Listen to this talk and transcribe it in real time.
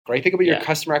right? Think about your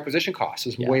customer acquisition cost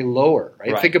is way lower,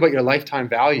 right? Think about your lifetime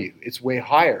value. It's way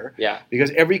higher because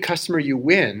every customer you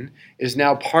win is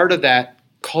now part of that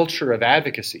culture of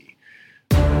advocacy.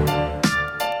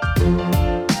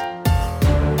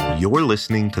 You're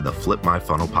listening to the Flip My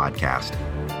Funnel podcast,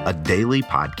 a daily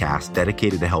podcast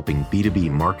dedicated to helping B2B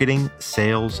marketing,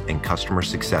 sales, and customer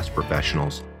success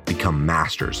professionals become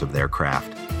masters of their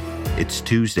craft. It's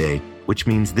Tuesday, which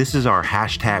means this is our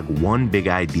hashtag One Big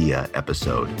Idea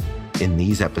episode. In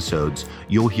these episodes,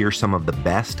 you'll hear some of the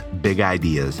best big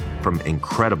ideas from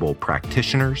incredible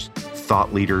practitioners,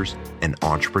 thought leaders, and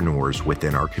entrepreneurs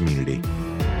within our community.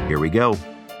 Here we go.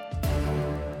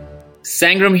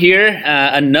 Sangram here,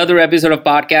 another episode of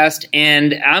podcast,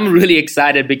 and I'm really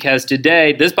excited because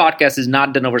today this podcast is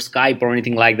not done over Skype or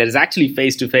anything like that. It's actually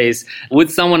face-to-face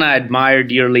with someone I admire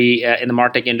dearly in the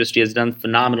MarTech industry, has done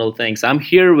phenomenal things. I'm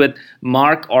here with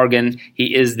Mark Organ.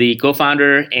 He is the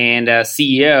co-founder and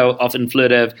CEO of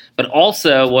Influitive, but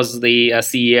also was the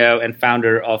CEO and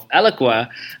founder of Eloqua.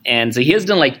 And so he has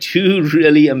done like two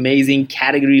really amazing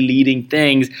category-leading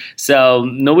things. So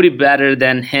nobody better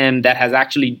than him that has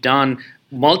actually done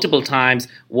multiple times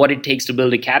what it takes to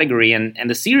build a category. And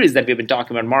the series that we've been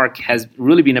talking about, Mark, has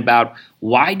really been about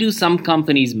why do some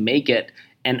companies make it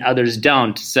and others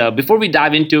don't. So before we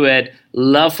dive into it,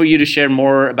 love for you to share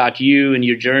more about you and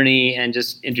your journey and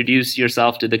just introduce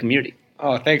yourself to the community.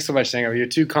 Oh, thanks so much, Sangram. You're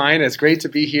too kind. It's great to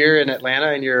be here in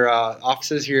Atlanta in your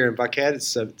offices here in Buckhead.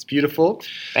 It's beautiful.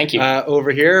 Thank you.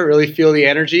 Over here, really feel the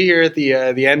energy here at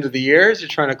the end of the year as you're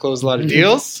trying to close a lot of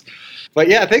deals. But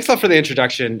yeah, thanks a lot for the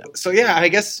introduction. So yeah, I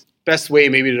guess best way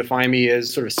maybe to define me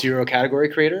is sort of serial category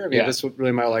creator. I mean, that's what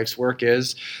really my life's work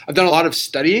is. I've done a lot of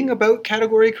studying about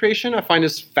category creation. I find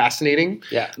this fascinating.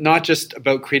 Not just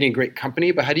about creating a great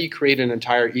company, but how do you create an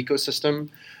entire ecosystem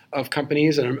of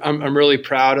companies? And I'm really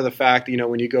proud of the fact that,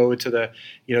 when you go to the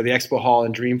Expo Hall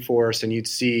in Dreamforce and you'd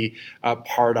see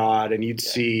Pardot and you'd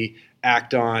see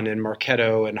Acton and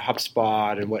Marketo and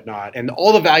HubSpot and whatnot, and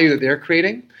all the value that they're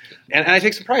creating. And I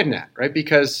take some pride in that, right?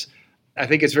 Because I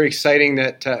think it's very exciting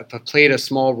that I've played a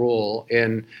small role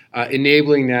in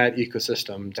enabling that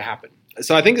ecosystem to happen.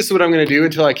 So I think this is what I'm going to do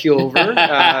until I keel over.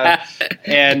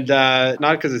 And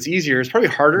not because it's easier. It's probably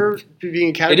harder being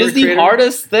a category creator. It is the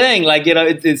hardest thing. Like,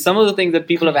 it's some of the things that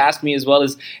people have asked me as well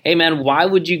is, hey, man, why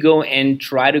would you go and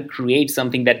try to create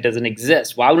something that doesn't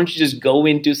exist? Why wouldn't you just go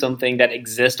into something that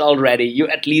exists already? You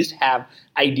at least have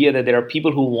idea that there are people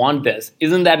who want this.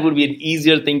 Isn't that would be an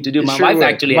easier thing to do? My wife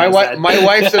actually my asks that. My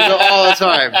wife says it all the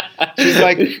time. She's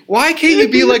like, why can't you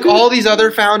be like all these other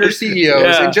founder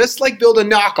CEOs and just like build a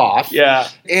knockoff?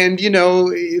 And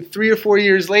 3 or 4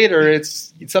 years later,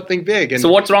 it's something big. And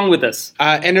so what's wrong with this?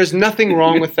 And there's nothing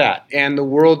wrong with that. And the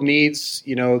world needs,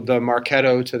 the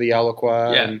Marketo to the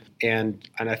Eloqua. And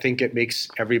I think it makes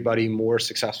everybody more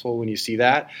successful when you see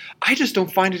that. I just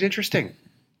don't find it interesting.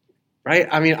 Right?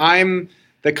 I mean, I'm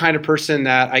the kind of person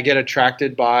that I get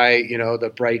attracted by,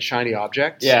 the bright, shiny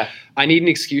objects. I need an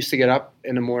excuse to get up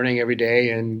in the morning every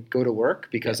day and go to work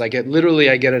because I get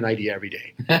an idea every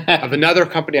day of another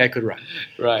company I could run.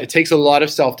 It takes a lot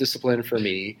of self-discipline for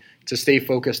me to stay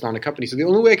focused on a company. So the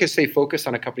only way I can stay focused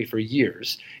on a company for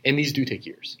years, and these do take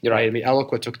years, right? I mean,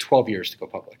 Eloqua took 12 years to go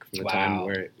public from the time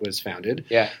where it was founded.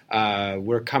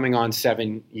 We're coming on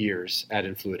 7 years at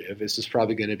Influitive. This is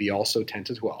probably going to be also 10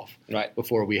 to 12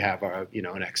 before we have our,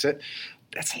 an exit.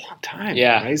 That's a long time,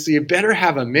 right? So you better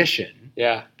have a mission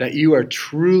that you are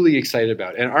truly excited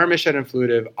about. And our mission at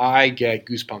Influitive, I get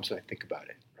goosebumps when I think about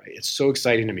it, right? It's so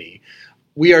exciting to me.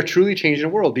 We are truly changing the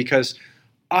world because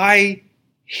I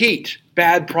hate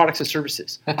bad products and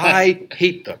services. I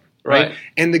hate them, right?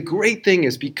 And the great thing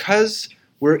is because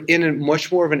we're in a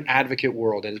much more of an advocate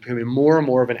world and it's becoming more and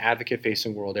more of an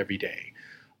advocate-facing world every day,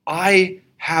 I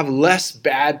have less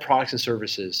bad products and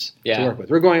services to work with.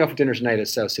 We're going out for dinner tonight at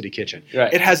South City Kitchen.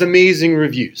 It has amazing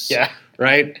reviews,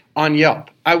 right, on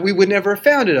Yelp. We would never have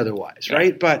found it otherwise,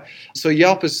 right? But so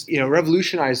Yelp has,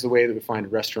 revolutionized the way that we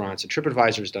find restaurants, and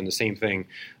TripAdvisor has done the same thing,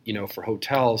 for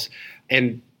hotels.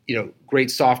 And great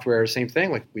software, same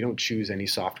thing. Like we don't choose any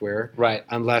software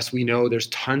unless we know there's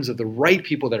tons of the right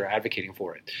people that are advocating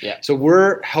for it. So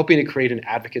we're helping to create an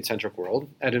advocate-centric world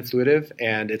at Influitive,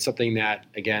 and it's something that,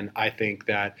 again, I think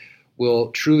that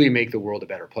will truly make the world a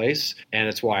better place, and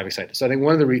it's why I'm excited. So I think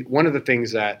one of the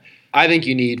things that I think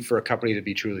you need for a company to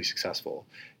be truly successful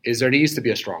is there needs to be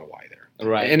a strong why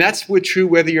there. And that's true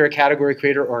whether you're a category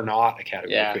creator or not a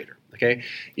category creator. Okay,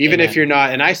 even if you're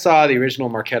not, and I saw the original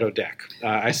Marketo deck.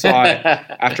 I saw it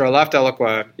after I left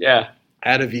Eloqua.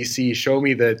 At a VC, show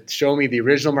me the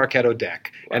original Marketo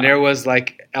deck, and there was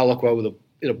like Eloqua with a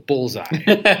a bullseye.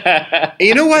 And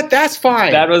you know what? That's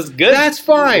fine. That was good. That's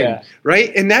fine, Yeah.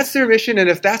 right? And that's their mission. And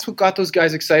if that's what got those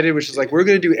guys excited, which is like, we're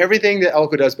going to do everything that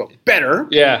Eloqua does, but better,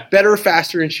 better,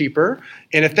 faster, and cheaper.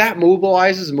 And if that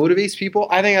motivates people,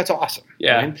 I think that's awesome.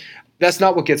 Yeah. Right? That's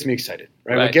not what gets me excited,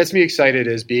 right? What gets me excited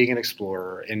is being an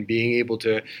explorer and being able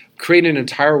to create an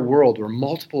entire world where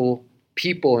multiple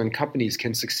people and companies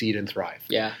can succeed and thrive.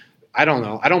 Yeah. I don't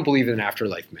know. I don't believe in an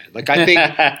afterlife, man. Like, I think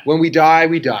when we die,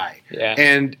 we die. Yeah.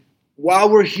 And while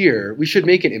we're here, we should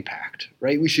make an impact,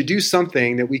 right? We should do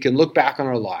something that we can look back on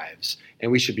our lives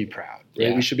and we should be proud. Right?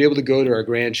 Yeah. We should be able to go to our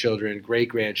grandchildren,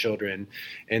 great-grandchildren,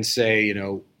 and say, you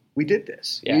know, we did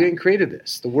this. Yeah. We didn't created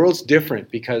this. The world's different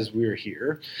because we're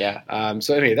here. Yeah.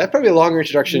 So anyway, that's probably a longer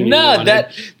introduction. No,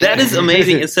 that is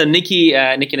amazing. So Nikki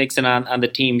Nixon on the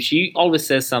team, she always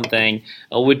says something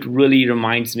which really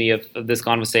reminds me of this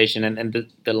conversation and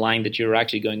the line that you're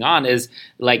actually going on is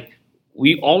like,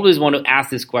 we always want to ask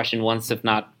this question once, if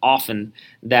not often,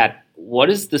 that what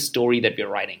is the story that we're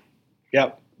writing?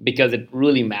 Yep. Because it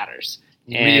really matters.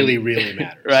 Really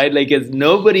matters. Right? Like, it's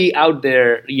nobody out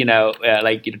there,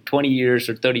 20 years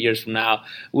or 30 years from now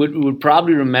would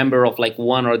probably remember of like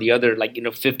one or the other,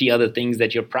 50 other things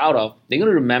that you're proud of. They're going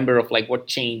to remember of like what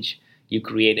change you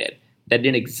created that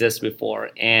didn't exist before.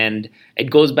 And it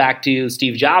goes back to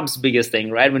Steve Jobs' biggest thing,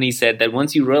 right? When he said that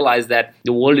once you realize that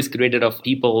the world is created of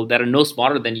people that are no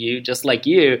smarter than you, just like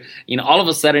you, all of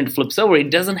a sudden it flips over. It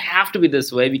doesn't have to be this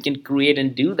way. We can create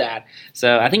and do that.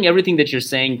 So I think everything that you're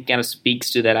saying kind of speaks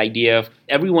to that idea of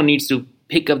everyone needs to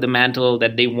pick up the mantle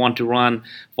that they want to run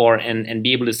for and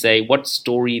be able to say what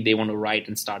story they want to write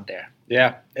and start there.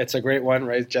 Yeah, it's a great one,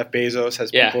 right? Jeff Bezos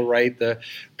has people write the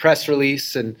press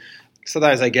release, and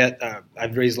sometimes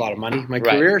I've raised a lot of money in my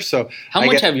career. So how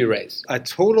much have you raised? A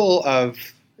total of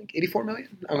 $84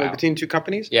 million between two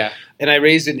companies. Yeah. And I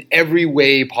raised in every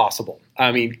way possible.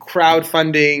 I mean,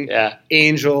 crowdfunding,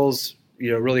 angels,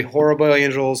 really horrible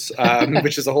angels,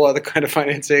 which is a whole other kind of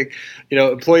financing,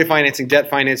 employee financing, debt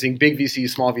financing, big VCs,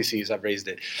 small VCs, I've raised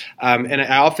it. And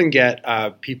I often get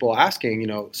people asking,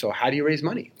 so how do you raise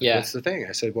money? Yeah. That's the thing.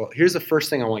 I said, well, here's the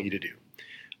first thing I want you to do.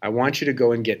 I want you to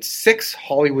go and get 6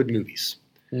 Hollywood movies.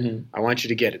 Mm-hmm. I want you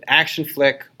to get an action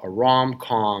flick, a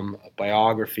rom-com, a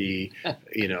biography, a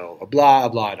blah,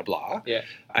 blah, blah, blah. Yeah.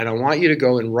 And I want you to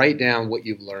go and write down what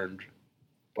you've learned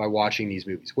by watching these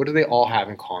movies. What do they all have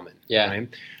in common? Yeah. Right?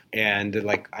 And they're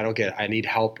like, I don't get it. I need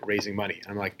help raising money.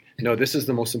 I'm like, no, this is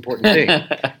the most important thing.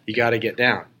 You got to get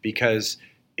down because,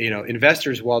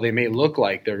 investors, while they may look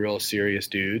like they're real serious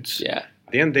dudes,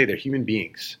 at the end of the day, they're human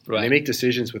beings. Right. And they make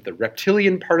decisions with the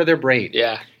reptilian part of their brain.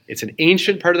 Yeah. It's an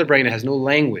ancient part of the brain. It has no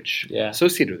language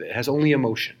associated with it. It has only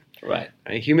emotion. Right.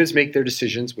 Humans make their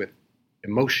decisions with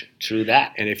emotion. True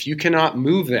that. And if you cannot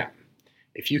move them,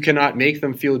 if you cannot make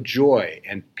them feel joy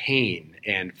and pain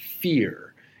and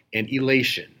fear and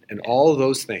elation and all of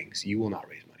those things, you will not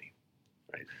raise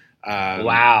money.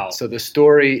 Wow. So the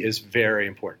story is very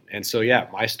important. And so,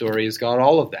 my story has got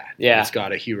all of that. Yeah. It's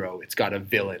got a hero. It's got a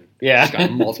villain. Yeah. It's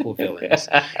got multiple villains.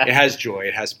 It has joy.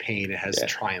 It has pain. It has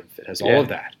triumph. It has all of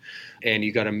that. And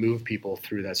you got to move people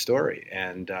through that story.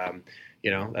 And,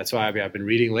 that's why I've been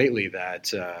reading lately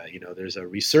that, there's a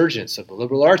resurgence of the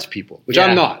liberal arts people, which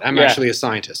I'm not. I'm actually a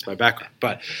scientist by background.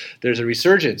 But there's a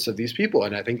resurgence of these people.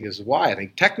 And I think this is why I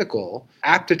think technical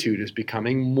aptitude is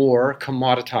becoming more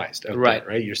commoditized out there,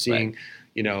 right? You're seeing,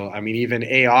 even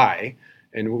AI,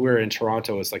 and we're in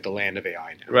Toronto, it's like the land of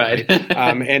AI now. Right.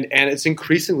 And it's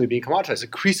increasingly being commoditized,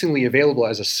 increasingly available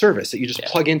as a service that you just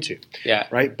plug into. Yeah.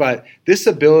 Right. But this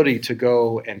ability to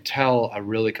go and tell a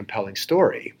really compelling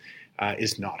story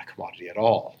is not a commodity at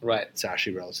all. Right. It's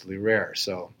actually relatively rare.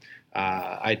 So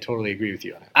I totally agree with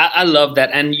you on it. I love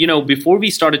that. And, before we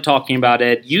started talking about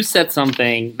it, you said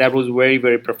something that was very,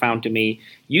 very profound to me.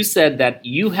 You said that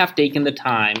you have taken the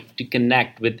time to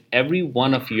connect with every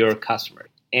one of your customers.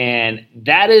 And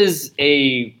that is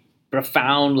a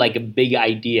profound, a big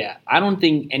idea. I don't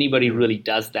think anybody really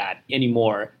does that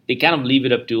anymore. They kind of leave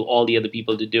it up to all the other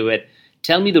people to do it.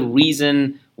 Tell me the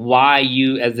reason why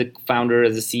you, as a founder,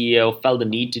 as a CEO, felt the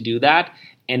need to do that.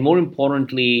 And more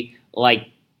importantly,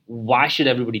 why should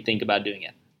everybody think about doing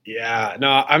it? Yeah,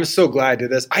 no, I'm so glad I did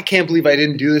this. I can't believe I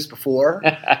didn't do this before.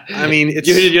 I mean, it's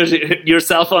you hit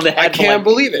yourself on the head. I can't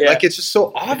believe it. It's just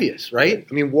so obvious, right?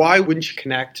 I mean, why wouldn't you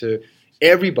connect to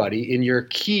everybody in your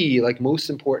key, most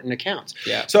important accounts?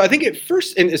 Yeah. So I think at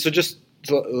first, and so just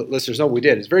so listeners know what we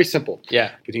did. It's very simple.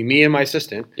 Yeah. Between me and my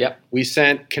assistant, we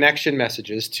sent connection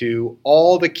messages to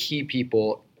all the key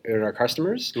people in our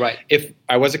customers. Right. If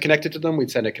I wasn't connected to them, we'd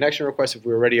send a connection request. If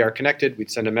we already are connected, we'd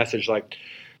send a message like,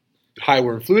 Hi,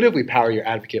 we're Influitive. We power your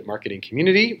advocate marketing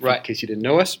community. Right. In case you didn't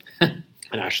know us.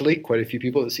 And actually, quite a few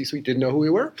people at the C-suite didn't know who we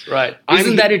were. Right.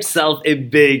 Isn't that itself a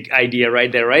big idea right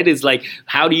there, right? It's like,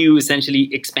 how do you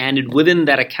essentially expand it within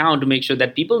that account to make sure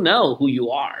that people know who you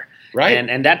are? Right.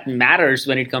 And that matters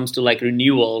when it comes to like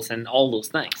renewals and all those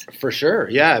things. For sure.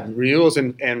 Yeah. Renewals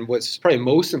and what's probably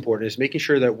most important is making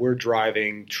sure that we're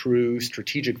driving true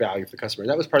strategic value for the customer.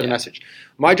 That was part of the message.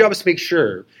 My job is to make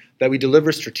sure that we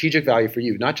deliver strategic value for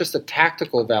you, not just a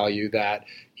tactical value that,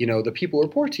 the people who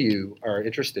report to you are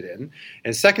interested in.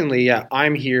 And secondly,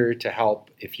 I'm here to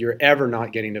help. If you're ever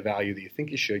not getting the value that you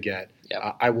think you should get,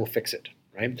 I will fix it.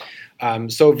 Right.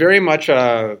 So very much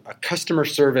a customer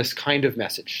service kind of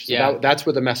message. So that's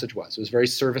what the message was. It was very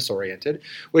service oriented,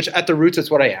 which at the roots,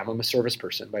 it's what I am. I'm a service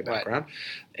person by background. Right.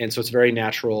 And so it's a very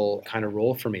natural kind of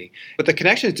role for me. But the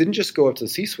connections didn't just go up to the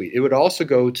C-suite. It would also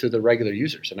go to the regular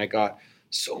users. And I got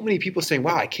so many people saying,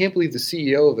 wow, I can't believe the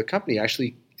CEO of the company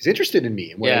actually is interested in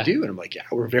me and what I do. And I'm like, yeah,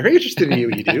 we're very interested in you,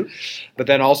 what you do. But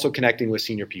then also connecting with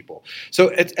senior people.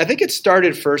 So I think it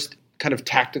started first kind of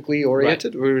tactically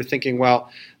oriented. Right. We were thinking, well,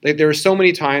 there were so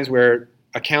many times where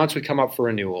accounts would come up for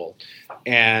renewal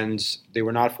and they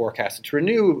were not forecasted to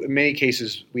renew. In many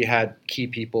cases, we had key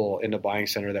people in the buying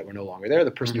center that were no longer there.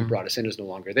 The person who brought us in is no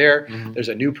longer there. There's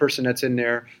a new person that's in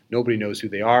there. Nobody knows who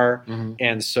they are.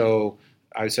 And so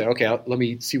I would say, okay, let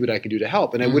me see what I can do to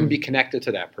help. And I wouldn't be connected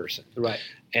to that person. Right.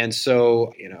 And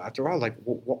so, after a while, like,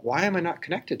 why am I not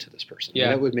connected to this person? Yeah.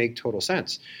 That would make total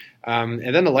sense.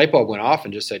 And then the light bulb went off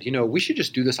and just said, we should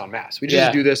just do this en masse. We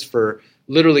just do this for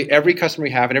literally every customer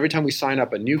we have. And every time we sign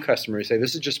up a new customer, we say,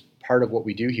 this is just part of what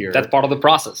we do here. That's part of the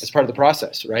process. It's part of the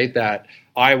process, right? That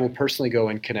I will personally go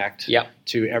and connect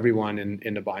to everyone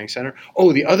in the buying center.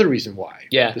 Oh, the other reason why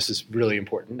this is really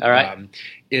important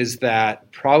is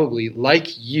that probably like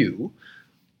you,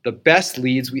 the best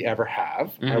leads we ever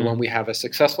have are when we have a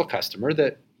successful customer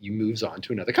that moves on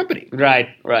to another company. Right.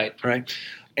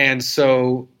 And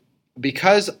so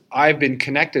because I've been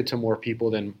connected to more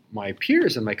people than my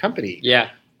peers in my company,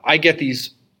 I get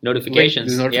these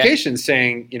notifications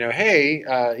saying, hey,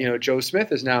 Joe Smith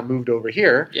has now moved over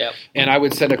here. Yep. And I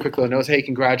would send a quick little note, hey,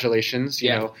 congratulations.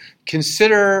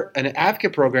 Consider an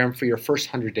advocate program for your first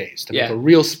 100 days to make a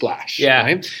real splash. Yeah.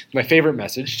 Right? My favorite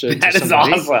message to that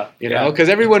somebody, is awesome. Because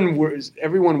everyone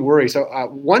worries. So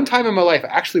one time in my life, I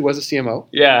actually was a CMO.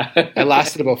 Yeah. It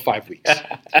lasted about 5 weeks.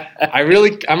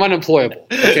 I'm unemployable.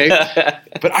 Okay.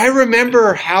 But I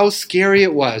remember how scary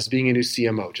it was being a new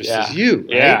CMO, just as you. Right?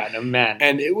 Yeah. No, man.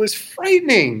 And it was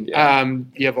frightening. Yeah.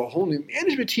 You have a whole new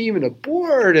management team and a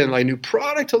board and like new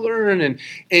product to learn, and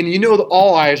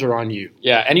all eyes are on you.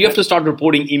 Yeah, and you have to start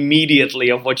reporting immediately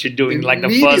of what you're doing, like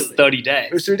the first 30 days.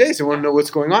 First 30 days, they want to know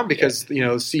what's going on because the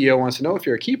CEO wants to know if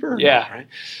you're a keeper. Not, right?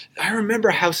 I remember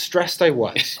how stressed I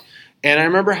was. And I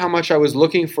remember how much I was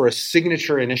looking for a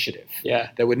signature initiative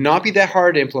that would not be that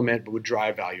hard to implement, but would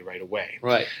drive value right away.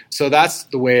 Right. So that's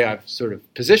the way I've sort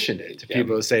of positioned it to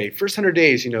people to say, first 100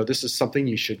 days, this is something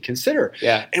you should consider.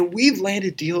 Yeah. And we've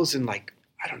landed deals in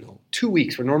 2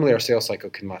 weeks, where normally our sales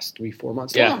cycle can last 3-4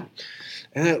 months long.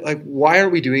 And why are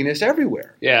we doing this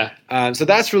everywhere? Yeah. So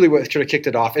that's really what sort of kicked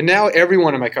it off. And now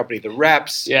everyone in my company, the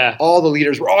reps, all the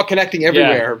leaders, we're all connecting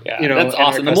everywhere. Yeah. That's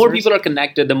awesome. The more people are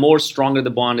connected, the more stronger the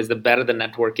bond is, the better the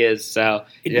network is. So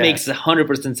it makes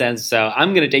 100% sense. So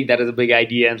I'm going to take that as a big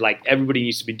idea, and everybody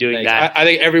needs to be doing that. I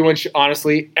think everyone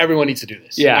needs to do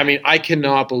this. Yeah. I mean, I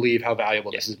cannot believe how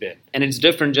valuable this has been. And it's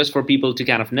different, just for people to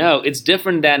kind of know. It's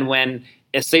different than when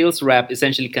a sales rep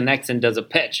essentially connects and does a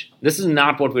pitch. This is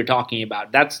not what we're talking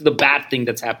about. That's the bad thing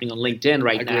that's happening on LinkedIn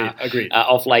right now. Agreed.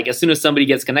 As soon as somebody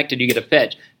gets connected, you get a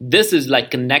pitch. This is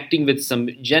connecting with some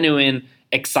genuine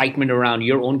excitement around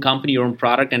your own company, your own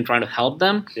product, and trying to help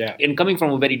them. Yeah. And coming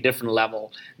from a very different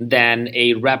level than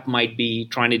a rep might be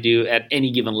trying to do at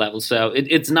any given level. So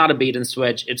it's not a bait and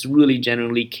switch. It's really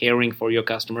genuinely caring for your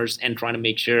customers and trying to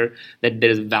make sure that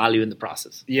there's value in the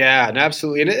process. Yeah, and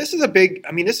absolutely. And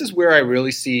this is where I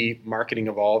really see marketing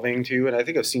evolving too. And I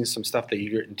think I've seen some stuff that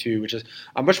you've written too, which is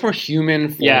a much more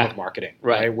human form of marketing,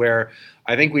 right? Where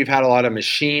I think we've had a lot of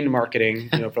machine marketing,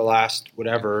 for the last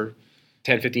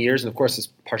 10, 15 years, and of course, it's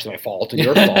partially my fault and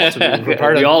your fault.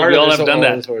 We all have done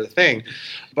that sort of thing.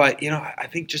 But I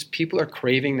think just people are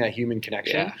craving that human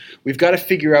connection. Yeah. We've got to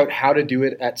figure out how to do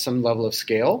it at some level of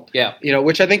scale. Yeah.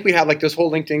 Which I think we have, this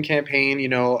whole LinkedIn campaign.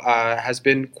 Has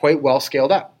been quite well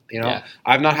scaled up.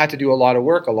 I've not had to do a lot of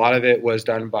work. A lot of it was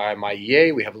done by my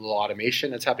EA. We have a little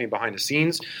automation that's happening behind the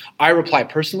scenes. I reply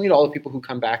personally to all the people who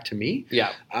come back to me.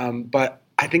 Yeah. But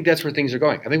I think that's where things are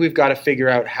going. I think we've got to figure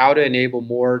out how to enable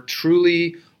more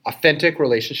truly authentic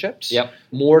relationships, Yep.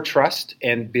 more trust,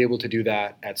 and be able to do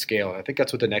that at scale. And I think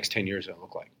that's what the next 10 years is going to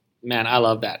look like. Man, I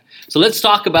love that. So let's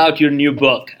talk about your new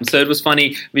book. So it was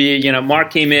funny.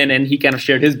 Mark came in and he kind of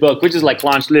shared his book, which is like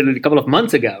launched literally a couple of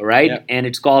months ago, right? Yep. And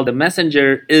it's called The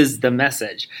Messenger is the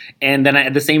Message. And then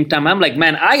at the same time, I'm like,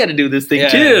 man, I got to do this thing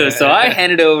too. So I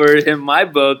handed over him my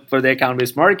book for the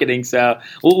account-based marketing. So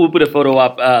we'll put a photo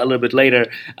up a little bit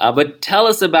later. But tell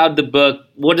us about the book.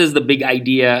 What is the big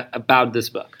idea about this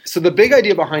book? So the big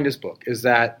idea behind this book is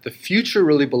that the future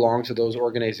really belongs to those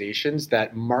organizations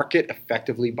that market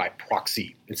effectively by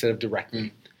proxy instead of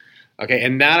directly. Okay,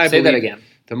 and that I Say believe that again.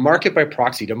 To market by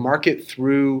proxy, to market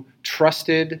through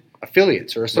trusted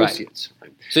affiliates or associates.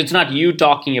 Right. So it's not you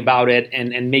talking about it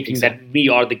and making that we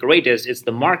are the greatest. It's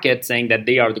the market saying that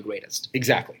they are the greatest.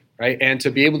 Exactly, right? And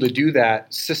to be able to do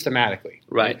that systematically.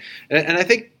 Right. And I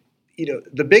think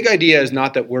the big idea is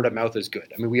not that word of mouth is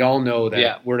good. I mean, we all know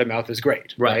that word of mouth is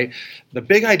great, right? The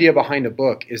big idea behind the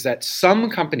book is that some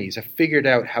companies have figured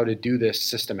out how to do this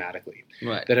systematically,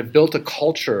 that have built a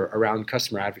culture around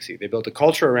customer advocacy. They built a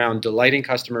culture around delighting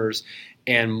customers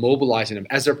and mobilizing them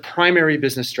as their primary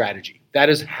business strategy. That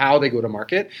is how they go to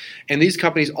market. And these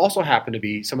companies also happen to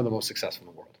be some of the most successful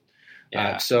in the world.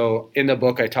 So in the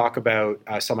book, I talk about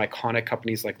some iconic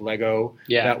companies like Lego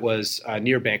that was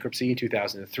near bankruptcy in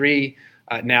 2003,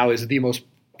 now is the most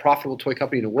profitable toy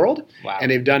company in the world. Wow. And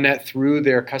they've done that through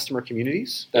their customer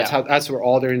communities. That's where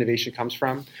all their innovation comes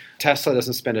from. Tesla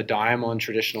doesn't spend a dime on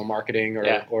traditional marketing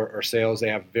or sales. They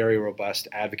have very robust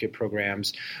advocate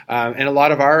programs. And a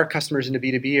lot of our customers in the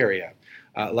B2B area,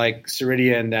 like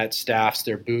Ceridian, that staffs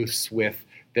their booths with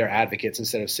their advocates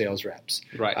instead of sales reps.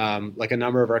 Right. Like a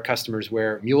number of our customers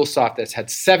where MuleSoft that's had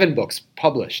 7 books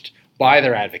published by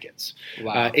their advocates.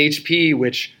 Wow. HP,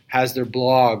 which has their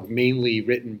blog mainly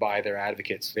written by their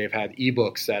advocates. They've had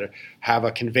ebooks that have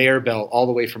a conveyor belt all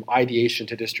the way from ideation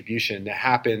to distribution that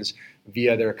happens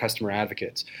via their customer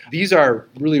advocates. These are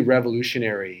really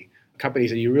revolutionary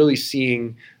companies, and you're really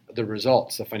seeing the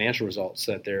results, the financial results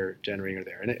that they're generating are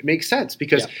there. And it makes sense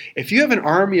because if you have an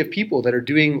army of people that are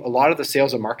doing a lot of the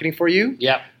sales and marketing for you,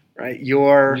 right, you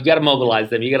got to mobilize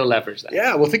them. You got to leverage them.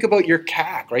 Yeah, well, think about your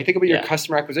CAC, right? Think about your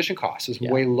customer acquisition cost is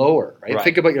way lower, right?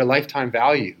 Think about your lifetime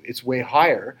value. It's way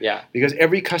higher because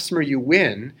every customer you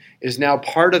win is now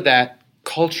part of that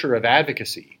culture of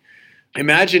advocacy.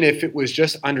 Imagine if it was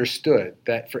just understood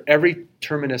that for every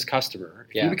Terminus customer,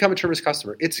 if you become a Terminus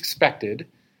customer, it's expected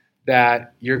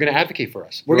that you're going to advocate for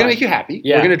us. We're going to make you happy.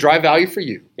 We're going to drive value for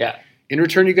you. In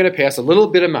return, you're going to pay us a little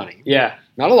bit of money.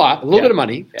 Not a lot, a little bit of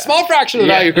money. Small fraction of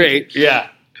the value, great.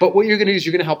 But what you're going to do is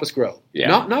you're going to help us grow.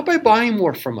 Not by buying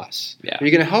more from us.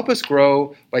 You're going to help us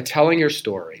grow by telling your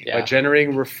story, by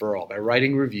generating referral, by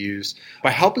writing reviews, by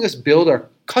helping us build our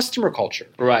customer culture.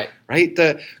 Right?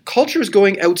 The culture is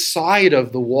going outside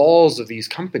of the walls of these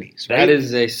companies. Right? That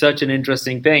is such an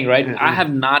interesting thing, right? I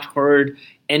have not heard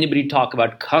anybody talk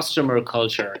about customer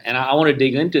culture, and I want to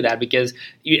dig into that because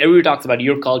everybody talks about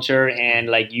your culture and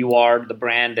like you are the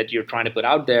brand that you're trying to put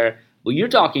out there. But you're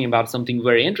talking about something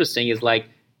very interesting is like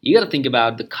you got to think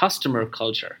about the customer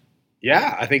culture.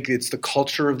 Yeah, I think it's the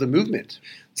culture of the movement.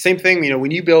 Same thing,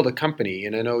 when you build a company,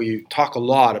 and I know you talk a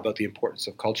lot about the importance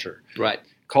of culture. Right.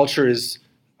 Culture is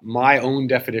my own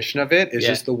definition of it, is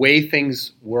just the way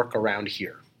things work around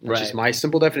here. Which is my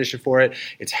simple definition for it.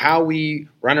 It's how we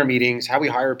run our meetings, how we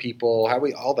hire people,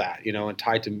 all that, and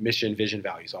tied to mission, vision,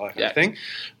 values, all that kind of thing.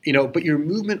 But your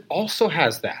movement also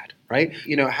has that, right?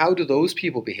 How do those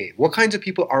people behave? What kinds of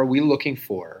people are we looking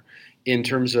for in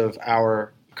terms of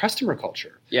our customer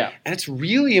culture? And it's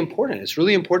really important. It's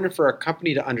really important for a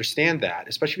company to understand that,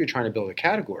 especially if you're trying to build a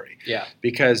category.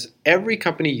 Because every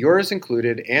company, yours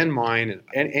included, and mine,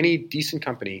 and any decent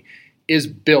company, is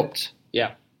built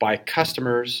by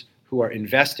customers who are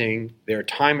investing their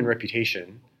time and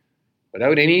reputation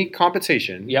without any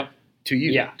compensation to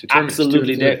you. To Terminus,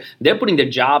 absolutely. They're putting their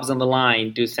jobs on the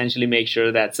line to essentially make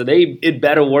sure that it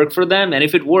better work for them. And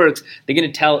if it works, they're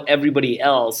going to tell everybody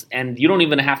else. And you don't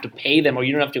even have to pay them or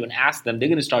you don't have to even ask them. They're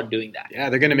going to start doing that.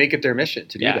 Yeah, they're going to make it their mission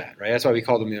to do that, right? That's why we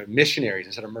call them missionaries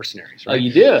instead of mercenaries, right? Oh,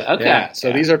 you do? Okay. Yeah.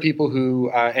 So these are people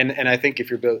who, and I think if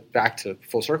you're back to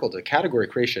full circle to category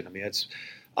creation,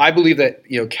 I believe that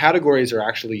categories are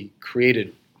actually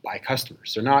created by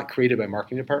customers. They're not created by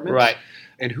marketing departments. Right.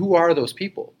 And who are those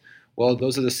people? Well,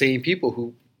 those are the same people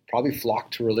who probably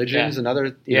flock to religions and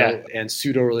other and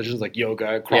pseudo religions like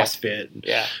yoga, CrossFit,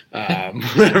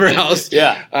 whatever else.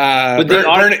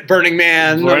 But Burning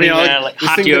Man, like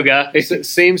hot yoga,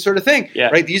 same sort of thing.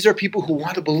 Right? These are people who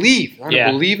want to believe. They want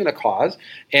to believe in a cause,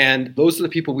 and those are the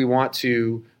people we want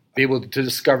to be able to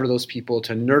discover those people,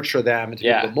 to nurture them, and to be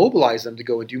able to mobilize them to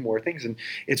go and do more things. And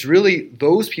it's really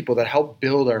those people that help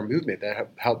build our movement, that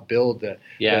help build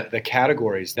the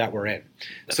categories that we're in.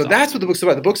 That's what the book's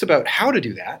about. The book's about how to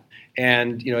do that.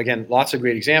 And, again, lots of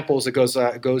great examples. It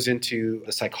goes into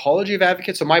the psychology of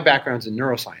advocates. So my background's in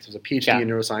neuroscience. I was a PhD in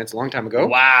neuroscience a long time ago.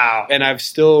 Wow. And I've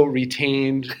still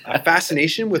retained a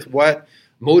fascination with what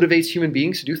motivates human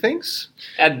beings to do things.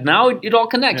 And now it all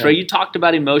connects, right? You talked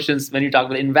about emotions when you talked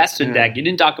about investor deck. You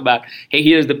didn't talk about, hey,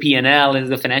 here's the P&L, here's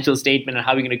the financial statement, and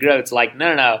how we're going to grow. It's like,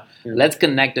 no. Let's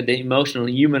connect to the emotional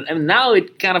human. And now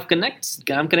it kind of connects.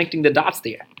 I'm connecting the dots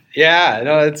there. Yeah,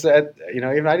 no, it's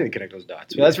even I didn't connect those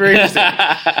dots. But that's very interesting.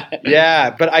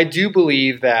 Yeah, but I do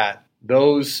believe that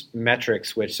those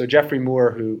metrics, so Jeffrey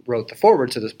Moore, who wrote the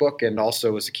foreword to this book and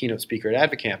also was a keynote speaker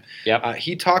at AdvoCamp,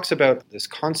 he talks about this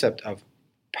concept of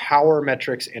power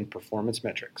metrics and performance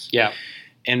metrics. Yeah.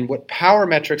 And what power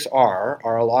metrics are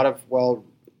a lot of,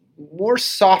 more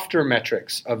softer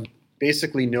metrics of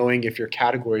basically knowing if your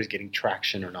category is getting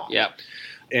traction or not. Yeah.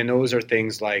 And those are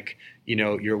things like,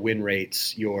 your win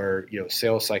rates, your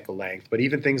sales cycle length, but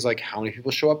even things like how many people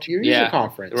show up to your user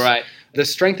conference, right? The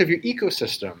strength of your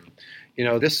ecosystem,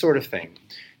 this sort of thing.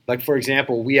 Like, for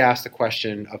example, we asked the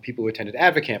question of people who attended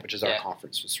AdvoCamp, which is our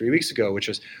conference, it was 3 weeks ago, which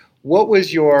was, what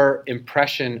was your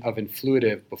impression of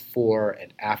Influitive before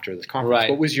and after this conference? Right.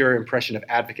 What was your impression of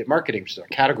advocate marketing, which is our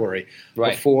category,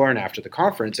 before and after the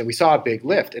conference? And we saw a big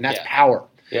lift, and that's power.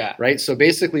 Yeah. Right. So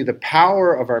basically, the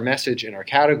power of our message in our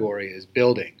category is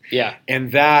building. Yeah.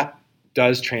 And that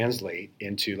does translate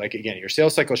into, like, again, your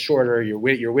sales cycle is shorter, your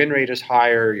win rate is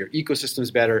higher, your ecosystem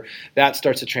is better. That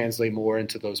starts to translate more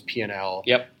into those P&L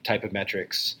type of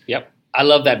metrics. Yep. I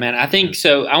love that, man. I think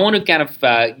so. I want to kind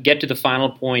of get to the final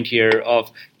point here of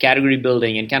category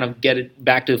building and kind of get it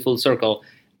back to the full circle.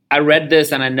 I read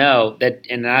this and I know that,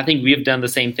 and I think we've done the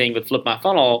same thing with Flip My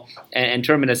Funnel and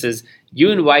Terminus, is you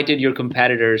invited your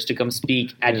competitors to come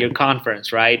speak at your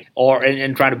conference, right?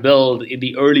 And try to build in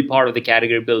the early part of the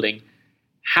category building.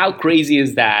 How crazy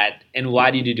is that, and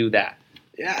why did you do that?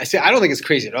 Yeah, I don't think it's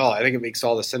crazy at all. I think it makes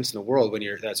all the sense in the world when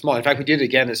you're that small. In fact, we did it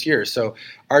again this year. So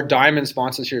our diamond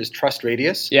sponsors here is Trust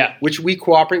Radius, which we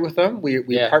cooperate with them. We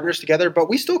partners together, but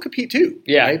we still compete too,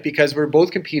 right? Because we're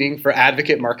both competing for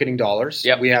advocate marketing dollars.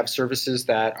 We have services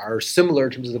that are similar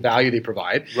in terms of the value they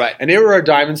provide. Right. And they were our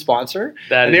diamond sponsor.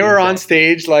 And they were on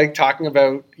stage like talking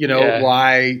about,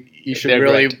 why you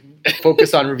should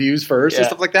focus on reviews first and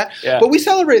stuff like that. Yeah. But we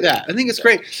celebrate that. I think it's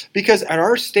great because at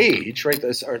our stage, right,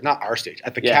 or not our stage,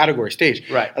 at the category stage,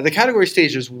 at the category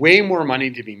stage, there's way more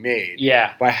money to be made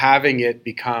by having it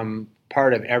become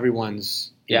part of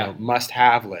everyone's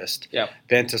must-have list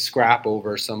than to scrap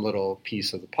over some little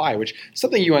piece of the pie, which is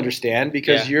something you understand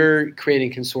because you're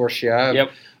creating consortia,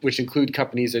 which include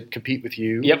companies that compete with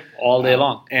you. All day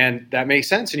long. And that makes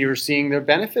sense. And you're seeing the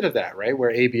benefit of that, right?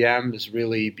 Where ABM is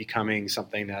really becoming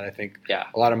something that I think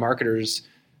a lot of marketers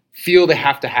feel they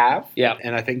have to have.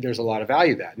 And I think there's a lot of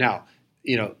value in that. Now,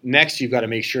 next you've got to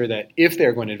make sure that if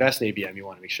they're going to invest in ABM, you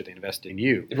want to make sure they invest in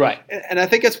you. Right. And I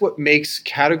think that's what makes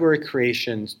category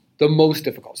creation the most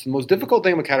difficult. So the most difficult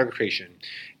thing with category creation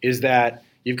is that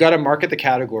you've got to market the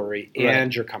category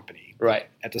and your company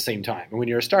at the same time. And when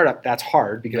you're a startup, that's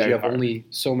hard because you have only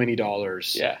so many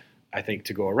dollars, I think,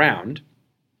 to go around.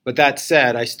 But that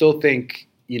said, I still think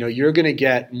you're going to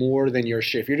get more than your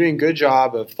share. If you're doing a good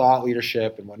job of thought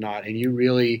leadership and whatnot, and you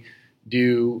really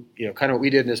do, kind of what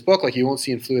we did in this book, like you won't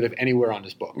see Influitive anywhere on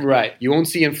this book. Right. You won't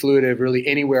see Influitive really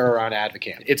anywhere around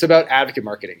AdvoCamp. It's about advocate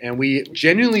marketing. And we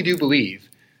genuinely do believe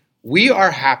we are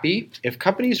happy if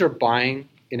companies are buying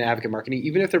in advocate marketing,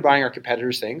 even if they're buying our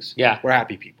competitors' things, we're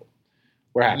happy people.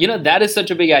 We're happy. That is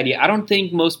such a big idea. I don't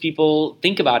think most people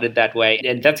think about it that way.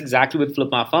 And that's exactly what Flip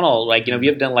My Funnel. Like, we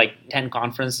have done like 10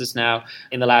 conferences now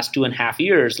in the last 2.5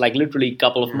 years, like literally a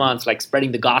couple of months, like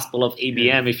spreading the gospel of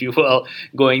ABM, if you will,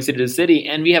 going city to city.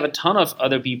 And we have a ton of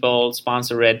other people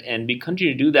sponsor it, and we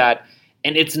continue to do that.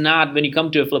 And it's not, when you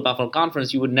come to a Flip My Funnel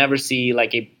conference, you would never see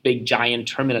like a big giant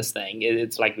Terminus thing.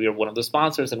 It's like we are one of the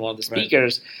sponsors and one of the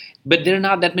speakers. Right. But there are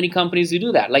not that many companies who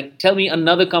do that. Like, tell me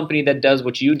another company that does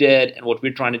what you did and what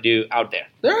we're trying to do out there.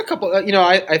 There are a couple.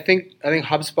 I think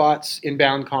HubSpot's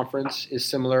inbound conference is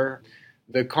similar.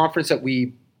 The conference that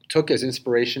we took as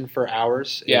inspiration for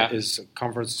ours is a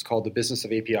conference called the Business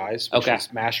of APIs, which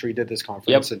is Mastery did this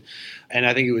conference, and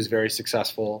I think it was very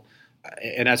successful.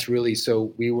 And that's really,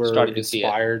 so we were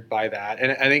inspired by that.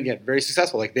 And I think very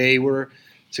successful. Like, they were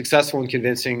successful in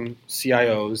convincing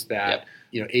CIOs that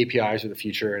APIs are the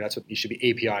future, and that's what you should be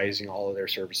APIzing all of their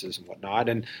services and whatnot.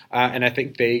 And I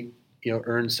think they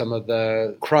earn some of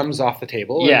the crumbs off the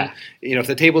table. Yeah. And, if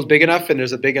the table's big enough and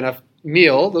there's a big enough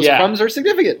meal, those crumbs are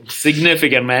significant.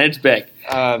 Significant, man. It's big.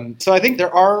 So I think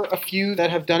there are a few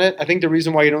that have done it. I think the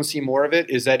reason why you don't see more of it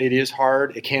is that it is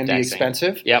hard. It can be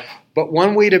expensive. Yep. But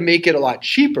one way to make it a lot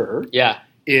cheaper Yeah.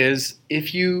 is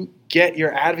if you get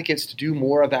your advocates to do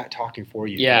more of that talking for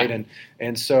you. Yeah. Right?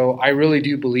 And so I really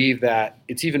do believe that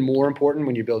it's even more important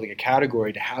when you're building a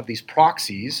category to have these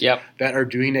proxies that are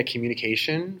doing that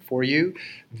communication for you.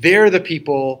 They're the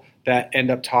people that end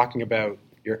up talking about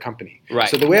your company. Right.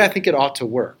 So the way I think it ought to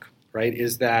work, right,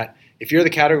 is that if you're the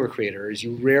category creator, is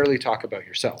you rarely talk about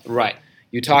yourself. Right.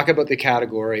 You talk about the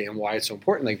category and why it's so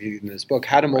important, like in this book,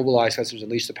 How to Mobilize Customers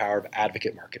and Unleash the Power of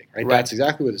Advocate Marketing. Right? That's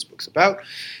exactly what this book's about.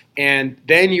 And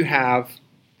then you have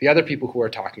the other people who are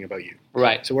talking about you.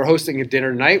 Right. So we're hosting a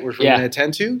dinner tonight, which we're going to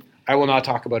attend to. I will not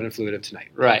talk about Influitive tonight.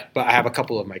 Right. But I have a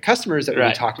couple of my customers that will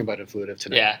be talking about Influitive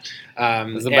tonight. Yeah.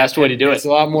 It's the best way to do it. It's a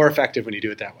lot more effective when you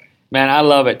do it that way. Man, I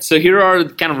love it. So here are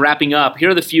kind of wrapping up. Here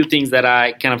are the few things that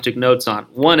I kind of took notes on.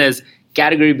 One is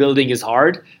category building is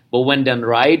hard, but when done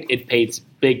right, it pays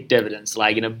big dividends,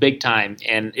 big time.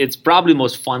 And it's probably the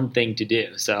most fun thing to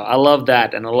do. So I love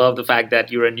that. And I love the fact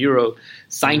that you're a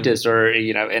neuroscientist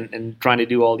and trying to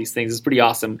do all these things. It's pretty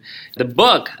awesome. The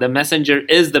book, The Messenger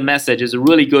is the Message, is a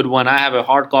really good one. I have a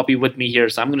hard copy with me here,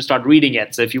 so I'm going to start reading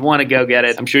it. So if you want to go get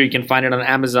it, I'm sure you can find it on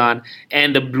Amazon.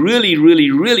 And the really,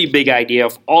 really, really big idea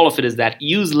of all of it is that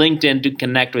use LinkedIn to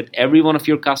connect with every one of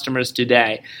your customers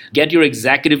today. Get your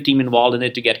executive team involved in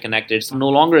it to get connected. It's no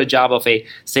longer a job of a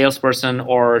salesperson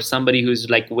or somebody who's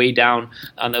way down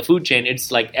on the food chain.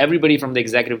 It's everybody from the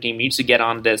executive team needs to get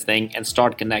on this thing and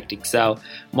start connecting. So,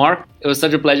 Mark, it was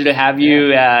such a pleasure to have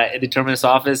you at the Terminus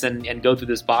office and go through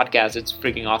this podcast. It's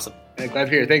freaking awesome. Glad to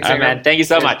hear. Thanks, man. Thank you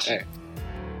so much.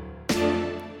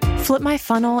 Flip My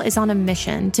Funnel is on a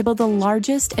mission to build the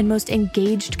largest and most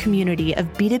engaged community of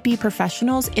B2B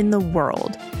professionals in the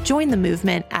world. Join the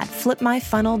movement at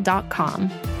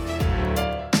flipmyfunnel.com.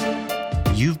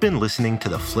 You've been listening to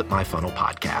the Flip My Funnel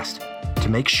podcast. To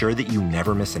make sure that you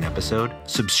never miss an episode,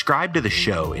 subscribe to the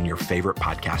show in your favorite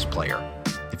podcast player.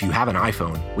 If you have an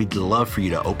iPhone, we'd love for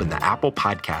you to open the Apple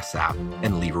Podcasts app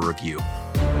and leave a review.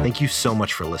 Thank you so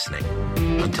much for listening.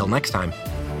 Until next time.